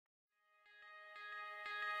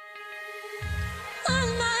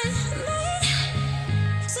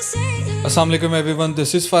अस्सलाम वालेकुम everyone,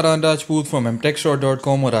 this is Farhan Rajput from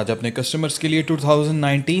mtechstore.com और आज अपने कस्टमर्स के लिए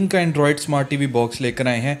 2019 का एंड्रॉयड स्मार्ट टीवी बॉक्स लेकर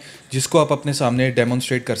आए हैं जिसको आप अपने सामने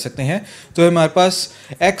डेमोन्स्ट्रेट कर सकते हैं। तो हमारे पास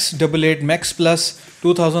X88 Max Plus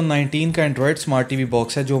 2019 का एंड्रॉयड स्मार्ट टीवी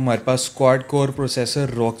बॉक्स है जो हमारे पास quad core processor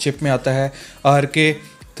rock chip में आता है।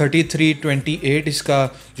 RK3328 इसका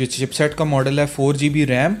जो चिपसेट का मॉडल है 4GB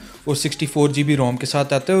रैम और 64GB रोम के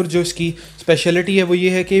साथ आता है और जो इसकी स्पेशलिटी है वो ये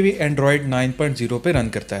है कि ये एंड्रॉयड 9.0 पे रन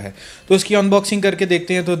करता है। तो इसकी अनबॉक्सिंग करके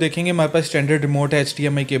देखते हैं तो देखेंगे हमारे पास स्टैंडर्ड रिमोट है,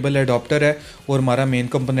 HDMI केबल एडाप्टर है और हमारा मेन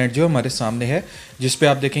कंपोनेंट जो हमारे सामने है जिस पे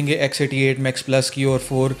आप देखेंगे X88 Max Plus की और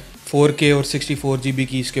 4K और 64GB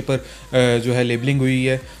की इसके ऊपर जो है लेबलिंग हुई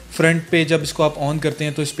है। फ्रंट पे जब इसको आप ऑन करते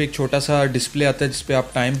हैं तो इस पर एक छोटा सा डिस्प्ले आता है जिस पे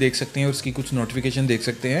आप टाइम देख सकते हैं और इसकी कुछ नोटिफिकेशन देख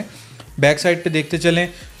सकते हैं। बैक साइड पे देखते चलें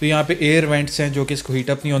तो यहाँ पे एयर वेंट्स हैं जो कि इसको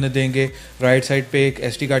हीटअप नहीं होने देंगे। राइट साइड पे एक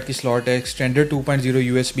SD कार्ड की स्लॉट है, एक स्टैंडर्ड 2.0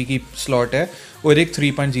 USB की स्लॉट है और एक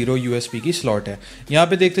 3.0 USB की स्लॉट है। यहाँ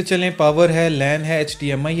पे देखते चलें पावर है, लैन है,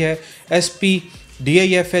 HDMI है,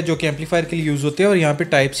 SPDIF है जो कि एम्पलीफायर के लिए यूज़ होते हैं और यहाँ पे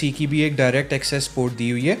टाइप C की भी एक डायरेक्ट एक्सेस पोर्ट दी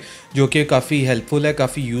हुई है जो कि काफ़ी हेल्पफुल है,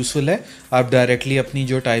 काफ़ी यूज़फुल है। आप डायरेक्टली अपनी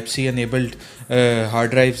जो type C enabled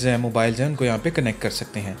hard drives हैं, मोबाइल्स हैं, उनको यहाँ पे कनेक्ट कर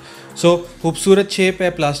सकते हैं। खूबसूरत शेप है,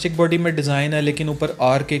 प्लास्टिक बॉडी में डिज़ाइन है लेकिन ऊपर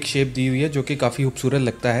आर्क एक शेप दी हुई है जो कि काफ़ी खूबसूरत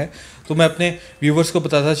लगता है। तो मैं अपने व्यूवर्स को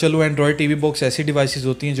बताता चलूँ, एंड्रॉयड टीवी बॉक्स ऐसी डिवाइसेस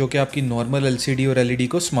होती हैं जो कि आपकी नॉर्मल LCD और LED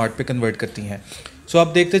को स्मार्ट पे कन्वर्ट करती हैं। आप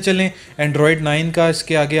देखते चलें एंड्रॉयड 9 का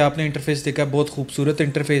इसके आगे आपने इंटरफेस देखा, बहुत खूबसूरत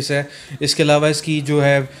इंटरफेस है। इसके अलावा इसकी जो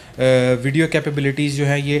है वीडियो कैपेबिलिटीज़ जो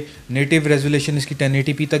है ये नेटिव रेजोल्यूशन इसकी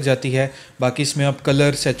 1080p तक जाती है। बाकी इसमें आप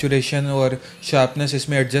कलर, सैचुरेशन और शार्पनेस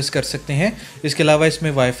इसमें एडजस्ट कर सकते हैं। इसके अलावा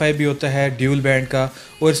इसमें वाईफाई भी होता है ड्यूल बैंड का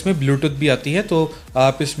और इसमें ब्लूटूथ भी आती है। तो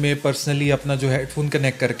आप इसमें पर्सनली अपना जो हेडफोन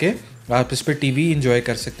कनेक्ट करके आप इस पर TV इंजॉय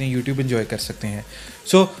कर सकते हैं, YouTube इंजॉय कर सकते हैं।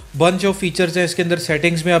 बंच ऑफ फीचर्स हैं इसके अंदर।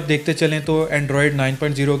 सेटिंग्स में आप देखते चलें तो एंड्रॉयड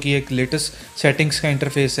 9.0 की एक लेटेस्ट सेटिंग्स का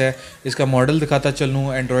इंटरफेस है। इसका मॉडल दिखाता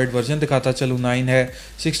चलूँ, एंड्रॉयड वर्जन दिखाता चलूँ 9 है,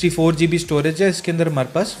 64GB स्टोरेज है, इसके अंदर हमारे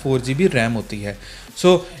पास 4GB रैम होती है।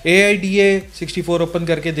 AIDA 64 ओपन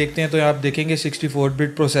करके देखते हैं तो आप देखेंगे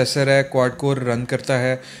 64-बिट प्रोसेसर है, क्वाड कोर रन करता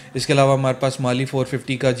है। इसके अलावा हमारे पास माली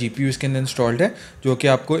 450 का GPU इसके अंदर इंस्टॉल्ड है जो कि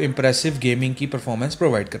आपको इम्प्रेसिव गेमिंग की परफॉर्मेंस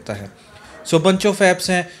प्रोवाइड करता है। बंच ऑफ ऐप्स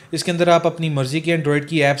हैं इसके अंदर, आप अपनी मर्ज़ी की एंड्रॉयड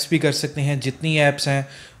की ऐप्स भी कर सकते हैं, जितनी ऐप्स हैं।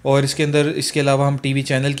 और इसके अंदर इसके अलावा हम TV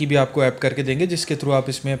चैनल की भी आपको ऐप करके देंगे जिसके थ्रू आप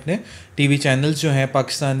इसमें अपने TV चैनल्स जो हैं,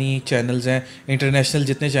 पाकिस्तानी चैनल्स हैं, इंटरनेशनल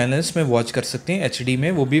जितने चैनल इसमें वॉच कर सकते हैं HD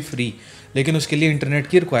में, वो भी फ्री, लेकिन उसके लिए इंटरनेट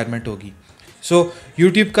की रिक्वायरमेंट होगी।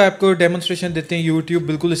 यूट्यूब का आपको डेमोन्स्ट्रेशन देते हैं। यूट्यूब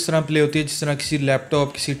बिल्कुल इस तरह प्ले होती है जिस तरह किसी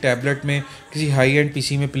लैपटॉप, किसी टैबलेट में, किसी हाई एंड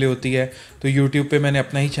PC में प्ले होती है। तो यूट्यूब पे मैंने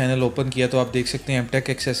अपना ही चैनल ओपन किया तो आप देख सकते हैं mtech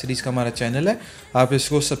एक्सेसरीज़ का हमारा चैनल है, आप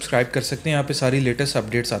इसको सब्सक्राइब कर सकते हैं। यहाँ पे सारी लेटेस्ट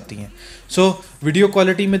अपडेट्स आती हैं। वीडियो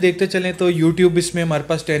क्वालिटी में देखते चलें तो यूट्यूब इसमें हमारे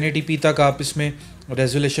पास 1080p तक आप इसमें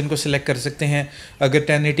रेजोल्यूशन को सिलेक्ट कर सकते हैं। अगर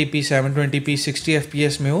 1080p 720p 60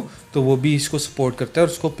 FPS में हो तो वो भी इसको सपोर्ट करता है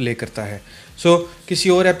और उसको प्ले करता है। किसी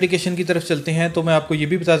और एप्लीकेशन की तरफ चलते हैं तो मैं आपको ये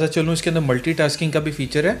भी बताता चलूँ, इसके अंदर मल्टीटास्किंग का भी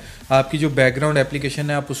फीचर है। आपकी जो बैकग्राउंड एप्लीकेशन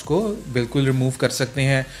है आप उसको बिल्कुल रिमूव कर सकते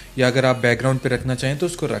हैं या अगर आप बैकग्राउंड पे रखना चाहें तो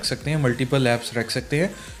उसको रख सकते हैं, मल्टीपल ऐप्स रख सकते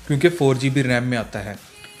हैं क्योंकि 4GB रैम में आता है।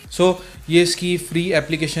 ये इसकी फ्री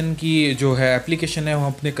एप्लीकेशन की जो है एप्लीकेशन है वो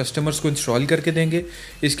हम अपने कस्टमर्स को इंस्टॉल करके देंगे।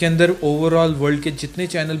 इसके अंदर ओवरऑल वर्ल्ड के जितने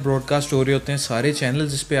चैनल ब्रॉडकास्ट हो रहे होते हैं सारे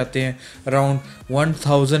चैनल्स इस पे आते हैं। अराउंड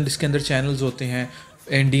 1000 इसके अंदर चैनल्स होते हैं,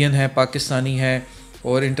 इंडियन है, पाकिस्तानी है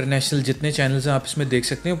और इंटरनेशनल जितने चैनल्स हैं आप इसमें देख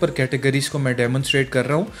सकते हैं। ऊपर कैटेगरीज़ को मैं डेमोन्स्ट्रेट कर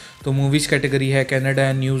रहा हूँ तो मूवीज़ कैटेगरी है, कनाडा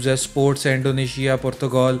है, न्यूज़ है, स्पोर्ट्स है, इंडोनेशिया,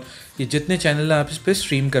 पुर्तगाल, ये जितने चैनल हैं आप इस पर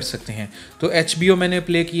स्ट्रीम कर सकते हैं। तो HBO मैंने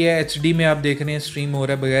प्ले किया है, HD में आप देख रहे हैं स्ट्रीम हो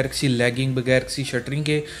रहा है बगैर किसी लैगिंग, बगैर किसी शटरिंग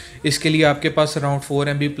के। इसके लिए आपके पास अराउंड 4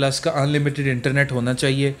 MB प्लस का अनलिमिटेड इंटरनेट होना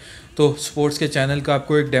चाहिए। तो स्पोर्ट्स के चैनल का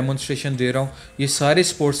आपको एक डेमोन्स्ट्रेशन दे रहा हूँ। ये सारे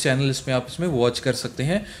स्पोर्ट्स चैनल इसमें आप इसमें वॉच कर सकते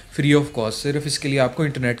हैं फ्री ऑफ कॉस्ट, सिर्फ इसके लिए आपको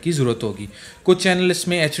इंटरनेट की ज़रूरत होगी। कुछ चैनल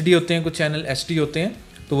इसमें HD होते हैं, कुछ चैनल SD होते हैं,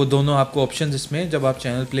 तो वो दोनों आपको ऑप्शंस इसमें जब आप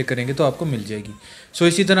चैनल प्ले करेंगे तो आपको मिल जाएगी।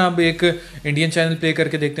 इसी तरह आप एक इंडियन चैनल प्ले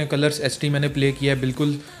करके देखते हैं। कलर्स HD मैंने प्ले किया है,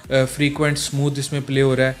 बिल्कुल फ्रीक्वेंट स्मूथ इसमें प्ले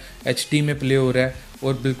हो रहा है, HD में प्ले हो रहा है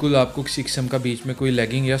और बिल्कुल आपको किसी किस्म का बीच में कोई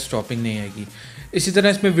लैगिंग या स्टॉपिंग नहीं आएगी। इसी तरह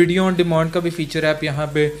इसमें वीडियो ऑन डिमांड का भी फीचर है। आप यहाँ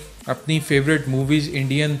पे अपनी फेवरेट मूवीज़,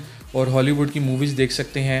 इंडियन और हॉलीवुड की मूवीज़ देख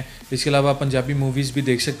सकते हैं। इसके अलावा पंजाबी मूवीज़ भी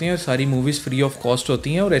देख सकते हैं और सारी मूवीज़ फ्री ऑफ कॉस्ट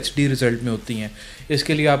होती हैं और HD रिज़ल्ट में होती हैं।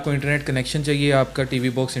 इसके लिए आपको इंटरनेट कनेक्शन चाहिए, आपका टीवी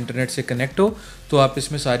बॉक्स इंटरनेट से कनेक्ट हो तो आप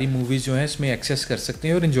इसमें सारी मूवीज़ जो हैं इसमें एक्सेस कर सकते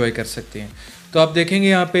हैं और इन्जॉय कर सकते हैं। तो आप देखेंगे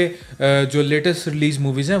यहाँ पे जो लेटेस्ट रिलीज़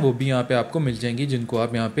मूवीज़ हैं वो भी यहाँ पे आपको मिल जाएंगी जिनको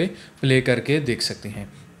आप यहाँ पे प्ले करके देख सकते हैं।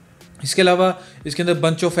 इसके अलावा इसके अंदर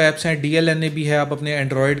बंच ऑफ ऐप्स हैं, DLNA भी है, आप अपने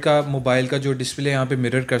एंड्रॉयड का मोबाइल का जो डिस्प्ले यहाँ पे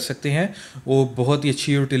मिरर कर सकते हैं, वो बहुत ही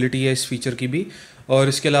अच्छी यूटिलिटी है इस फीचर की भी। और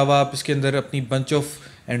इसके अलावा आप इसके अंदर अपनी बंच ऑफ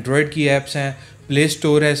एंड्रॉयड की ऐप्स हैं, प्ले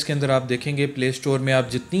स्टोर है इसके अंदर, आप देखेंगे प्ले स्टोर में आप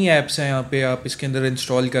जितनी ऐप्स हैं यहाँ पे आप इसके अंदर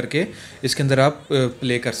इंस्टॉल करके इसके अंदर आप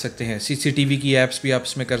प्ले कर सकते हैं। CCTV की ऐप्स भी आप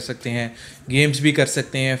इसमें कर सकते हैं, गेम्स भी कर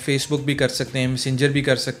सकते हैं, फेसबुक भी कर सकते हैं, मैसेंजर भी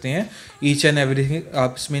कर सकते हैं। ईच एंड एवरीथिंग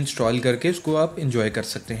आप इसमें इंस्टॉल करके उसको आप इंजॉय कर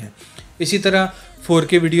सकते हैं। इसी तरह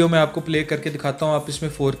 4K वीडियो मैं आपको प्ले करके दिखाता हूँ। आप इसमें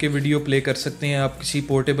 4K वीडियो प्ले कर सकते हैं, आप किसी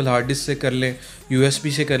पोर्टेबल हार्ड डिस्क से कर लें,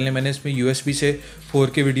 USB से कर लें। मैंने इसमें USB से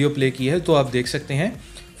 4K वीडियो प्ले की है, तो आप देख सकते हैं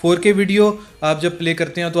 4K वीडियो आप जब प्ले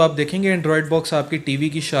करते हैं तो आप देखेंगे एंड्रॉयड बॉक्स आपकी टीवी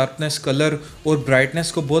की शार्पनेस, कलर और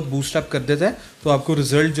ब्राइटनेस को बहुत बूस्ट अप कर देता है, तो आपको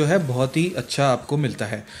रिजल्ट जो है बहुत ही अच्छा आपको मिलता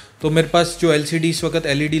है। तो मेरे पास जो LCD इस वक्त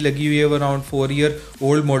LED लगी हुई है वो अराउंड 4 ईयर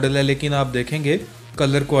ओल्ड मॉडल है, लेकिन आप देखेंगे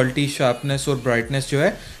कलर क्वालिटी, शार्पनेस और ब्राइटनेस जो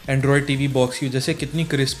है एंड्रॉयड टीवी बॉक्स की वजह से कितनी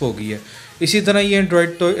क्रिस्प हो गई है। इसी तरह ये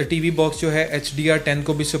एंड्रॉयड टीवी बॉक्स जो है HDR10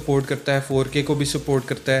 को भी सपोर्ट करता है, 4K को भी सपोर्ट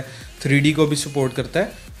करता है, 3D को भी सपोर्ट करता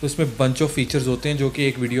है। तो इसमें बंच ऑफ फीचर्स होते हैं जो कि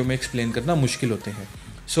एक वीडियो में एक्सप्लेन करना मुश्किल होते हैं।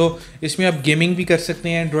 इसमें आप गेमिंग भी कर सकते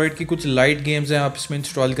हैं, एंड्रॉयड की कुछ लाइट गेम्स हैं आप इसमें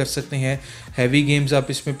इंस्टॉल कर सकते हैं, हैवी गेम्स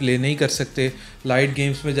आप इसमें प्ले नहीं कर सकते। लाइट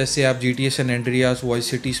गेम्स में जैसे आप GTA San Andreas, voice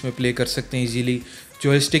city इसमें प्ले कर सकते हैं इजीली।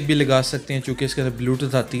 जॉयस्टिक भी लगा सकते हैं चूँकि इसके अंदर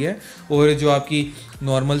ब्लूटूथ आती है, और जो आपकी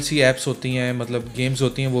नॉर्मल सी ऐप्स होती हैं, मतलब गेम्स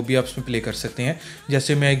होती हैं, वो भी आप इसमें प्ले कर सकते हैं।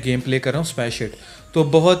 जैसे मैं एक गेम प्ले कर रहा हूँ स्मैश इट, तो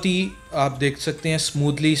बहुत ही आप देख सकते हैं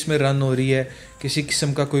स्मूथली इसमें रन हो रही है, किसी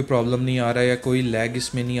किस्म का कोई प्रॉब्लम नहीं आ रहा है या कोई लैग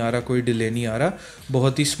इसमें नहीं आ रहा, कोई डिले नहीं आ रहा।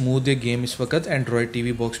 बहुत ही स्मूथ ये गेम इस वक्त एंड्रॉयड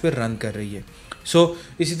टीवी बॉक्स पे रन कर रही है।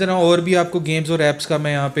 इसी तरह और भी आपको गेम्स और ऐप्स का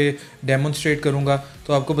मैं यहाँ पे डेमोन्स्ट्रेट करूँगा,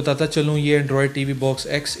 तो आपको बताता चलूँ ये Android TV box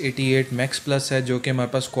X88 max plus है, जो कि हमारे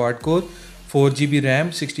पास quad core 4GB RAM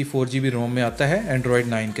 64GB रोम में आता है एंड्रॉयड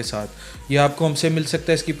 9 के साथ। ये आपको हमसे मिल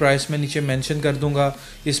सकता है, इसकी प्राइस मैं नीचे मेंशन कर दूंगा।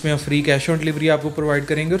 इसमें हम फ्री कैश ऑन डिलीवरी आपको प्रोवाइड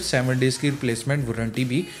करेंगे और 7 डेज़ की रिप्लेसमेंट वारंटी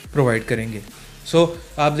भी प्रोवाइड करेंगे।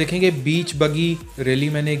 आप देखेंगे बीच बगी रैली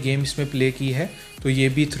मैंने गेम इसमें प्ले की है, तो ये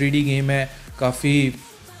भी 3D गेम है, काफ़ी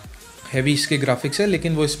हैवी इसके ग्राफिक्स है,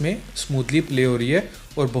 लेकिन वो इसमें स्मूथली प्ले हो रही है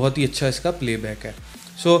और बहुत ही अच्छा इसका प्लेबैक है।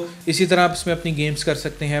 इसी तरह आप इसमें अपनी गेम्स कर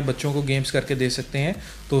सकते हैं, बच्चों को गेम्स करके दे सकते हैं,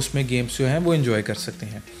 तो उसमें गेम्स जो हैं वो एंजॉय कर सकते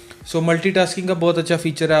हैं। मल्टीटास्किंग का बहुत अच्छा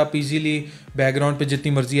फीचर है, आप इजीली बैकग्राउंड पे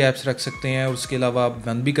जितनी मर्जी ऐप्स रख सकते हैं और उसके अलावा आप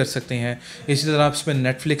बंद भी कर सकते हैं। इसी तरह आप इसमें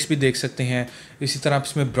नेटफ्लिक्स भी देख सकते हैं, इसी तरह आप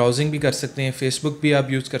इसमें ब्राउजिंग भी कर सकते हैं, फेसबुक भी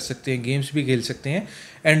आप यूज़ कर सकते हैं, गेम्स भी खेल सकते हैं।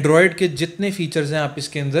 एंड्रॉयड के जितने फीचर्स हैं आप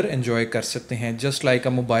इसके अंदर एंजॉय कर सकते हैं, जस्ट लाइक अ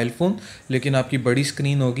मोबाइल फ़ोन, लेकिन आपकी बड़ी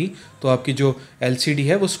स्क्रीन होगी, तो आपकी जो LCD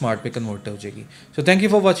है वो स्मार्ट में कन्वर्ट हो जाएगी। Thank you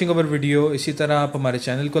for watching our video. इसी तरह आप हमारे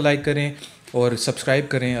चैनल को लाइक करें और सब्सक्राइब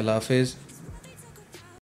करें। अल्लाह हाफिज़।